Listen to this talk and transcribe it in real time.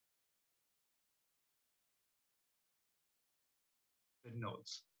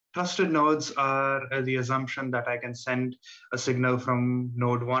nodes. Trusted nodes are the assumption that I can send a signal from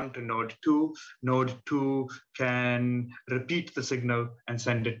node 1 to node 2. Node 2 can repeat the signal and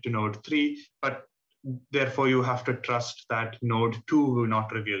send it to node 3, but therefore you have to trust that node 2 will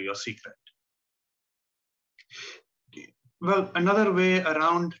not reveal your secret. Well, another way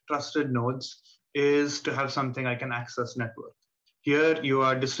around trusted nodes is to have something like an access network. Here you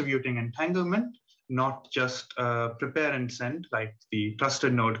are distributing entanglement, not just prepare and send like the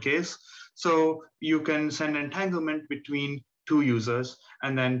trusted node case. So you can send entanglement between two users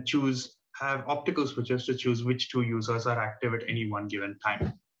and then have optical switches to choose which two users are active at any one given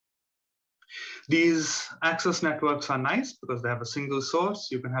time. These access networks are nice because they have a single source.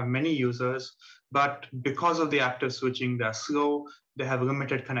 You can have many users, but because of the active switching, they're slow, they have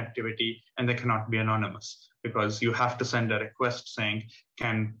limited connectivity, and they cannot be anonymous because you have to send a request saying,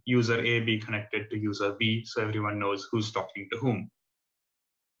 can user A be connected to user B, so everyone knows who's talking to whom.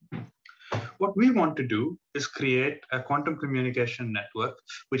 What we want to do is create a quantum communication network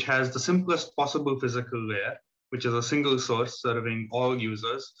which has the simplest possible physical layer, which is a single source serving all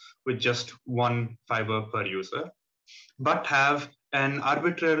users with just one fiber per user, but have an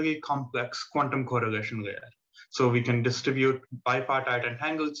arbitrarily complex quantum correlation layer. So we can distribute bipartite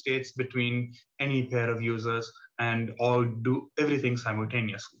entangled states between any pair of users and all do everything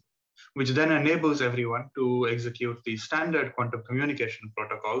simultaneously, which then enables everyone to execute the standard quantum communication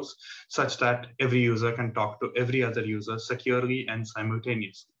protocols such that every user can talk to every other user securely and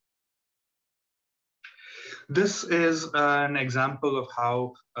simultaneously. This is an example of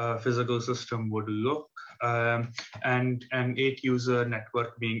how a physical system would look and an 8-user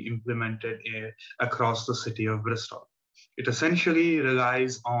network being implemented across the city of Bristol. It essentially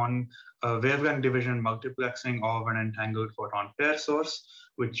relies on a wavelength division multiplexing of an entangled photon pair source,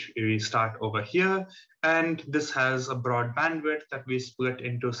 which we start over here. And this has a broad bandwidth that we split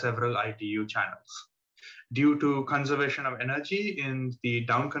into several ITU channels. Due to conservation of energy in the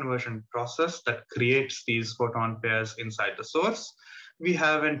down conversion process that creates these photon pairs inside the source, we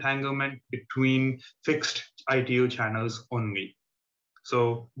have entanglement between fixed ITU channels only.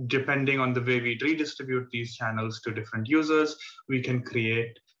 So depending on the way we redistribute these channels to different users, we can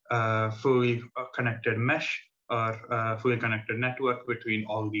create a fully connected mesh or a fully connected network between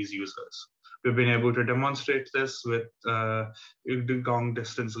all these users. We've been able to demonstrate this with long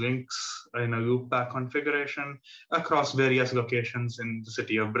distance links in a loopback configuration across various locations in the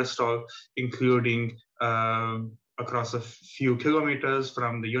city of Bristol, including across a few kilometers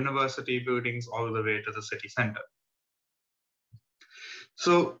from the university buildings all the way to the city center.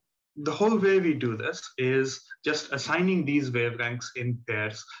 So the whole way we do this is just assigning these wavelengths in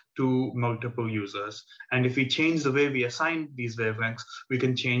pairs to multiple users. And if we change the way we assign these wavelengths, we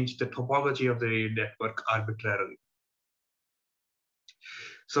can change the topology of the network arbitrarily.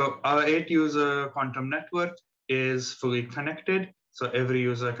 So our 8-user quantum network is fully connected, so every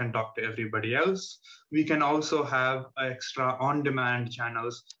user can talk to everybody else. We can also have extra on-demand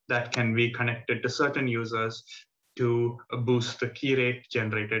channels that can be connected to certain users to boost the key rate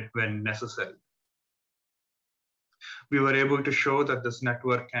generated when necessary. We were able to show that this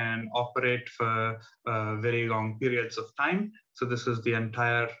network can operate for very long periods of time. So this is the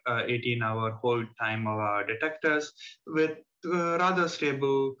entire 18-hour hold time of our detectors with rather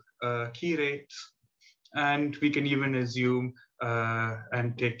stable key rates. And we can even assume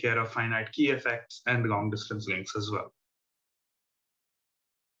and take care of finite key effects and long distance links as well.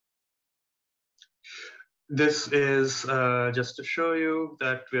 This is just to show you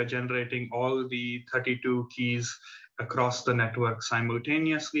that we are generating all the 32 keys across the network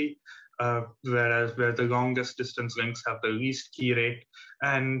simultaneously, whereas where the longest distance links have the least key rate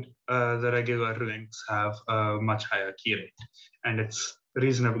and the regular links have a much higher key rate. And it's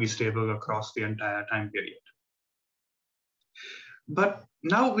reasonably stable across the entire time period. But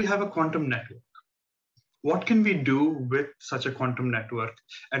now we have a quantum network. What can we do with such a quantum network?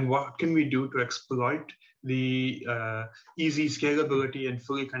 And what can we do to exploit the easy scalability and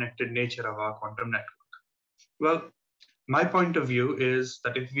fully connected nature of our quantum network? Well, my point of view is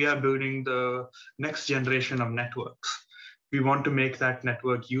that if we are building the next generation of networks, we want to make that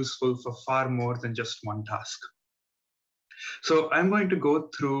network useful for far more than just one task. So I'm going to go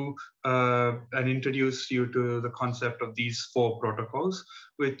through and introduce you to the concept of these 4 protocols,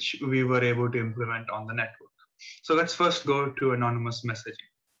 which we were able to implement on the network. So let's first go to anonymous messaging.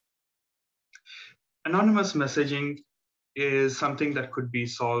 Anonymous messaging is something that could be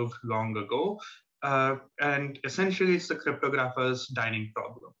solved long ago. And essentially, it's the cryptographer's dining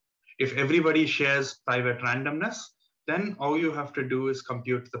problem. If everybody shares private randomness, then all you have to do is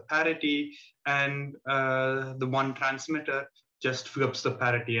compute the parity and the one transmitter just flips the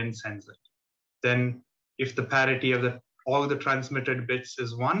parity and sends it. Then if the parity of all the transmitted bits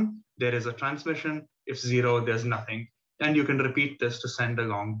is 1, there is a transmission. If 0, there's nothing. And you can repeat this to send a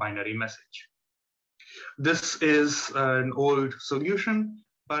long binary message. This is an old solution,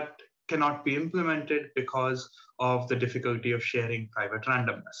 but cannot be implemented because of the difficulty of sharing private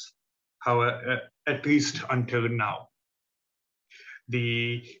randomness. However, at least until now.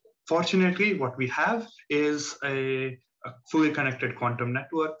 Fortunately, what we have is a fully connected quantum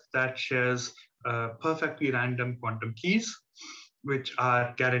network that shares perfectly random quantum keys, which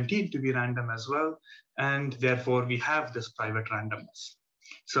are guaranteed to be random as well. And therefore, we have this private randomness.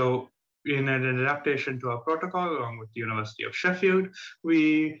 So in an adaptation to our protocol, along with the University of Sheffield,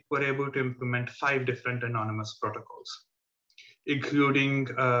 we were able to implement 5 different anonymous protocols, including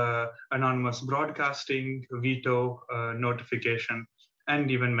anonymous broadcasting, veto, notification,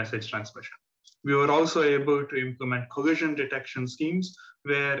 and even message transmission. We were also able to implement collision detection schemes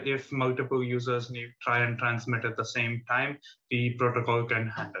where if multiple users try and transmit at the same time, the protocol can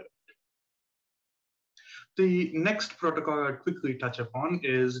handle it. The next protocol I'll quickly touch upon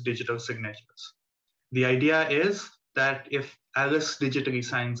is digital signatures. The idea is that if Alice digitally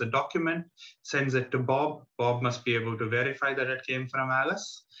signs a document, sends it to Bob, Bob must be able to verify that it came from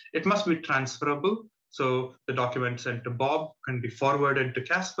Alice. It must be transferable. So the document sent to Bob can be forwarded to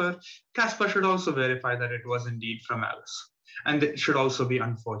Casper. Casper should also verify that it was indeed from Alice. And it should also be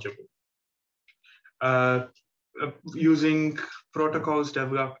unforgeable. Using protocols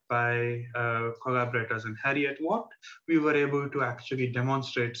developed by collaborators in Heriot-Watt, we were able to actually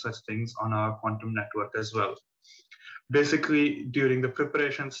demonstrate such things on our quantum network as well. Basically, during the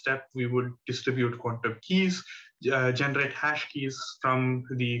preparation step, we would distribute quantum keys, generate hash keys from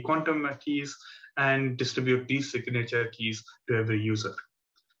the quantum keys, and distribute these signature keys to every user,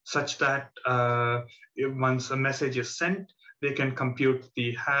 such that once a message is sent, they can compute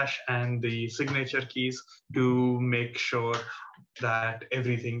the hash and the signature keys to make sure that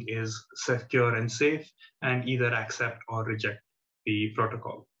everything is secure and safe and either accept or reject the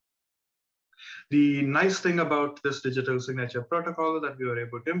protocol. The nice thing about this digital signature protocol that we were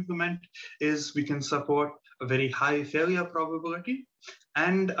able to implement is we can support a very high failure probability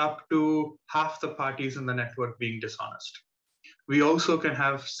and up to half the parties in the network being dishonest. We also can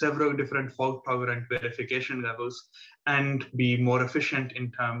have several different fault-tolerant verification levels and be more efficient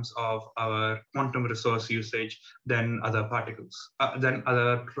in terms of our quantum resource usage than other protocols.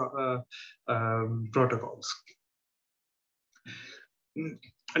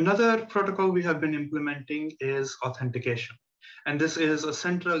 Another protocol we have been implementing is authentication. And this is a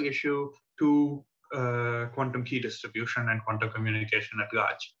central issue to quantum key distribution and quantum communication at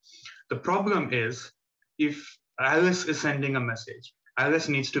large. The problem is if Alice is sending a message, Alice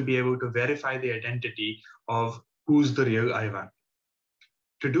needs to be able to verify the identity of who's the real Ivan.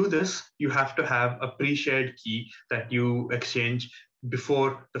 To do this, you have to have a pre-shared key that you exchange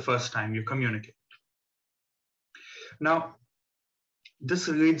before the first time you communicate. Now, this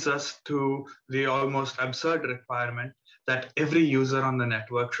leads us to the almost absurd requirement that every user on the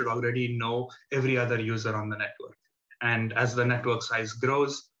network should already know every other user on the network. And as the network size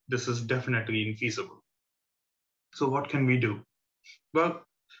grows, this is definitely infeasible. So what can we do? Well,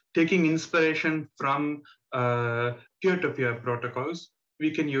 taking inspiration from peer-to-peer protocols,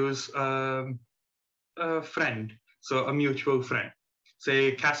 we can use a friend, so a mutual friend.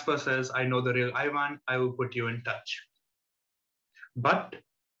 Say Casper says, I know the real Ivan, I will put you in touch. But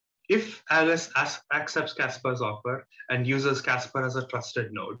if Alice accepts Casper's offer and uses Casper as a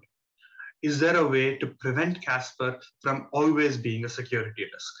trusted node, is there a way to prevent Casper from always being a security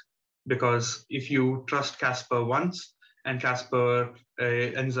risk? Because if you trust Casper once and Casper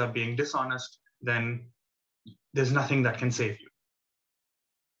ends up being dishonest, then there's nothing that can save you.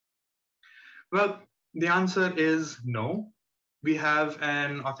 Well, the answer is no. We have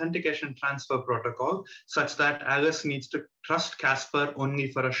an authentication transfer protocol such that Alice needs to trust Casper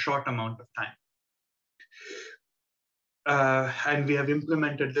only for a short amount of time. And we have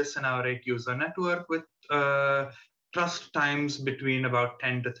implemented this in our 8-user network with trust times between about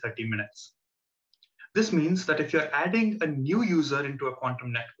 10 to 30 minutes. This means that if you're adding a new user into a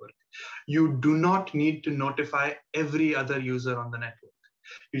quantum network, you do not need to notify every other user on the network.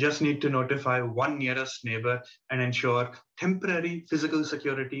 You just need to notify one nearest neighbor and ensure temporary physical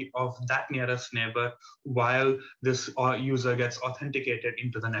security of that nearest neighbor while this user gets authenticated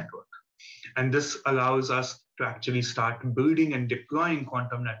into the network. And this allows us to actually start building and deploying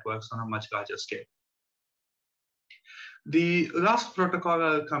quantum networks on a much larger scale. The last protocol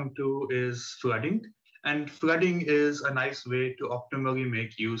I'll come to is flooding. And flooding is a nice way to optimally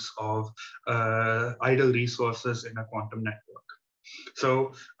make use of idle resources in a quantum network.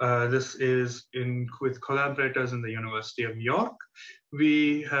 So this is with collaborators in the University of York.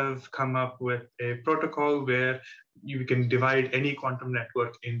 We have come up with a protocol where you can divide any quantum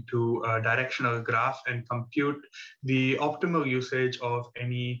network into a directional graph and compute the optimal usage of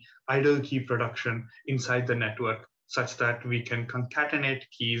any idle key production inside the network, such that we can concatenate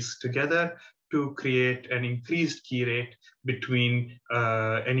keys together to create an increased key rate between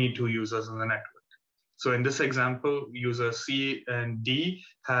any two users in the network. So in this example, users C and D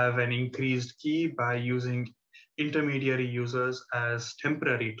have an increased key by using intermediary users as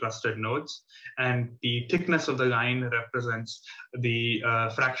temporary trusted nodes, and the thickness of the line represents the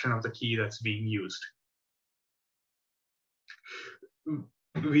fraction of the key that's being used.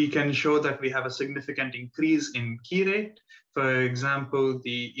 We can show that we have a significant increase in key rate. For example,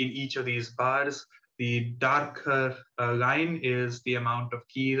 in each of these bars, the darker line is the amount of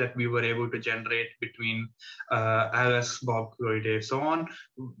key that we were able to generate between Alice, Bob, Chloe, Dave, so on,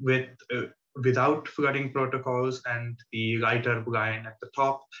 without flooding protocols, and the lighter line at the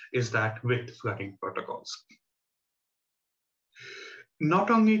top is that with flooding protocols.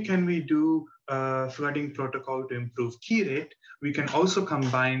 Not only can we do flooding protocol to improve key rate, we can also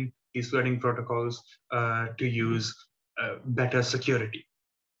combine these flooding protocols to use better security.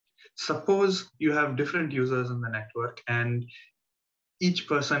 Suppose you have different users in the network and each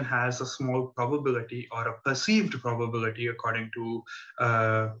person has a small probability or a perceived probability according to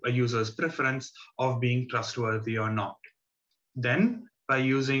a user's preference of being trustworthy or not. Then by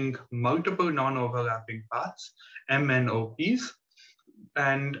using multiple non-overlapping paths, MNOPs,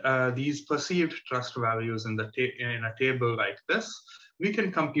 and these perceived trust values in a table like this, we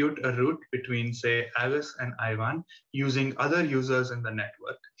can compute a route between, say, Alice and Ivan using other users in the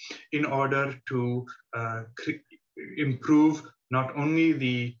network in order to improve not only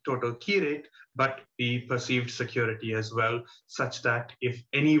the total key rate, but the perceived security as well, such that if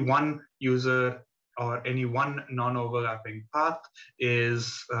any one user or any one non-overlapping path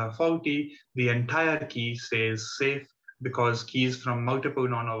is faulty, the entire key stays safe, because keys from multiple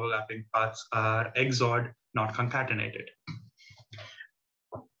non-overlapping paths are XORed, not concatenated.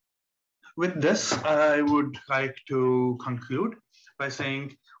 With this, I would like to conclude by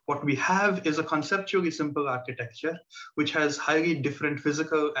saying what we have is a conceptually simple architecture, which has highly different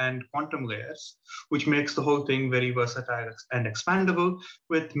physical and quantum layers, which makes the whole thing very versatile and expandable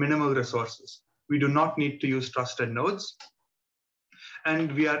with minimal resources. We do not need to use trusted nodes.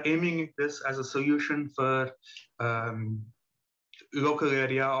 And we are aiming this as a solution for local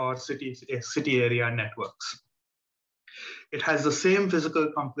area or city area networks. It has the same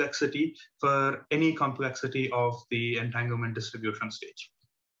physical complexity for any complexity of the entanglement distribution stage.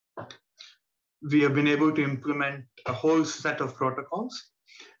 We have been able to implement a whole set of protocols,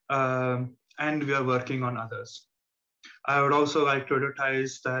 and we are working on others. I would also like to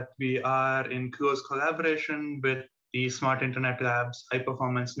advertise that we are in close collaboration with the Smart Internet Labs High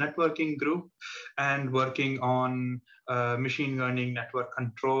Performance Networking Group, and working on machine learning, network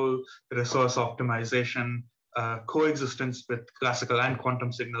control, resource optimization, coexistence with classical and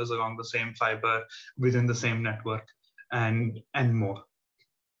quantum signals along the same fiber within the same network, and more.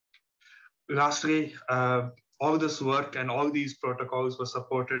 Lastly, all this work and all these protocols were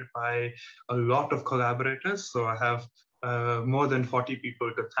supported by a lot of collaborators. So I have more than 40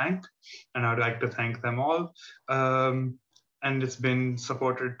 people to thank, and I'd like to thank them all. And it's been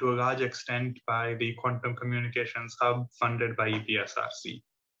supported to a large extent by the Quantum Communications Hub funded by EPSRC.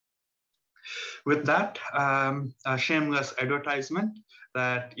 With that, a shameless advertisement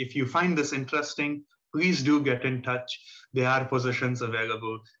that if you find this interesting, please do get in touch. There are positions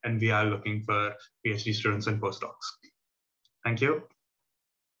available, and we are looking for PhD students and postdocs. Thank you.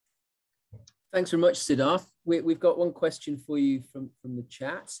 Thanks very much, Siddarth. We've got one question for you from the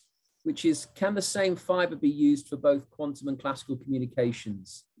chat, which is, can the same fiber be used for both quantum and classical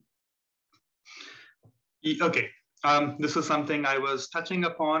communications? Okay, this is something I was touching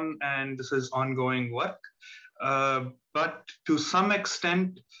upon, and this is ongoing work. But to some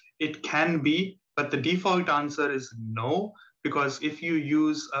extent, it can be, but the default answer is no, because if you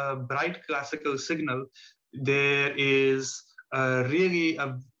use a bright classical signal, there is really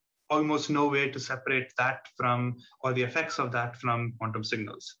almost no way to separate that from, or the effects of that from quantum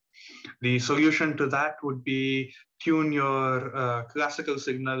signals. The solution to that would be tune your classical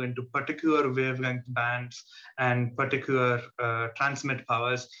signal into particular wavelength bands and particular transmit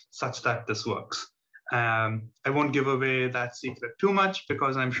powers such that this works. I won't give away that secret too much,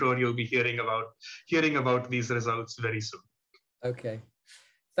 because I'm sure you'll be hearing about these results very soon. Okay,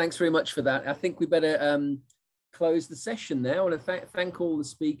 thanks very much for that. I think we better close the session now. I want to thank all the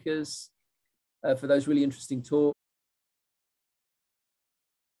speakers for those really interesting talks.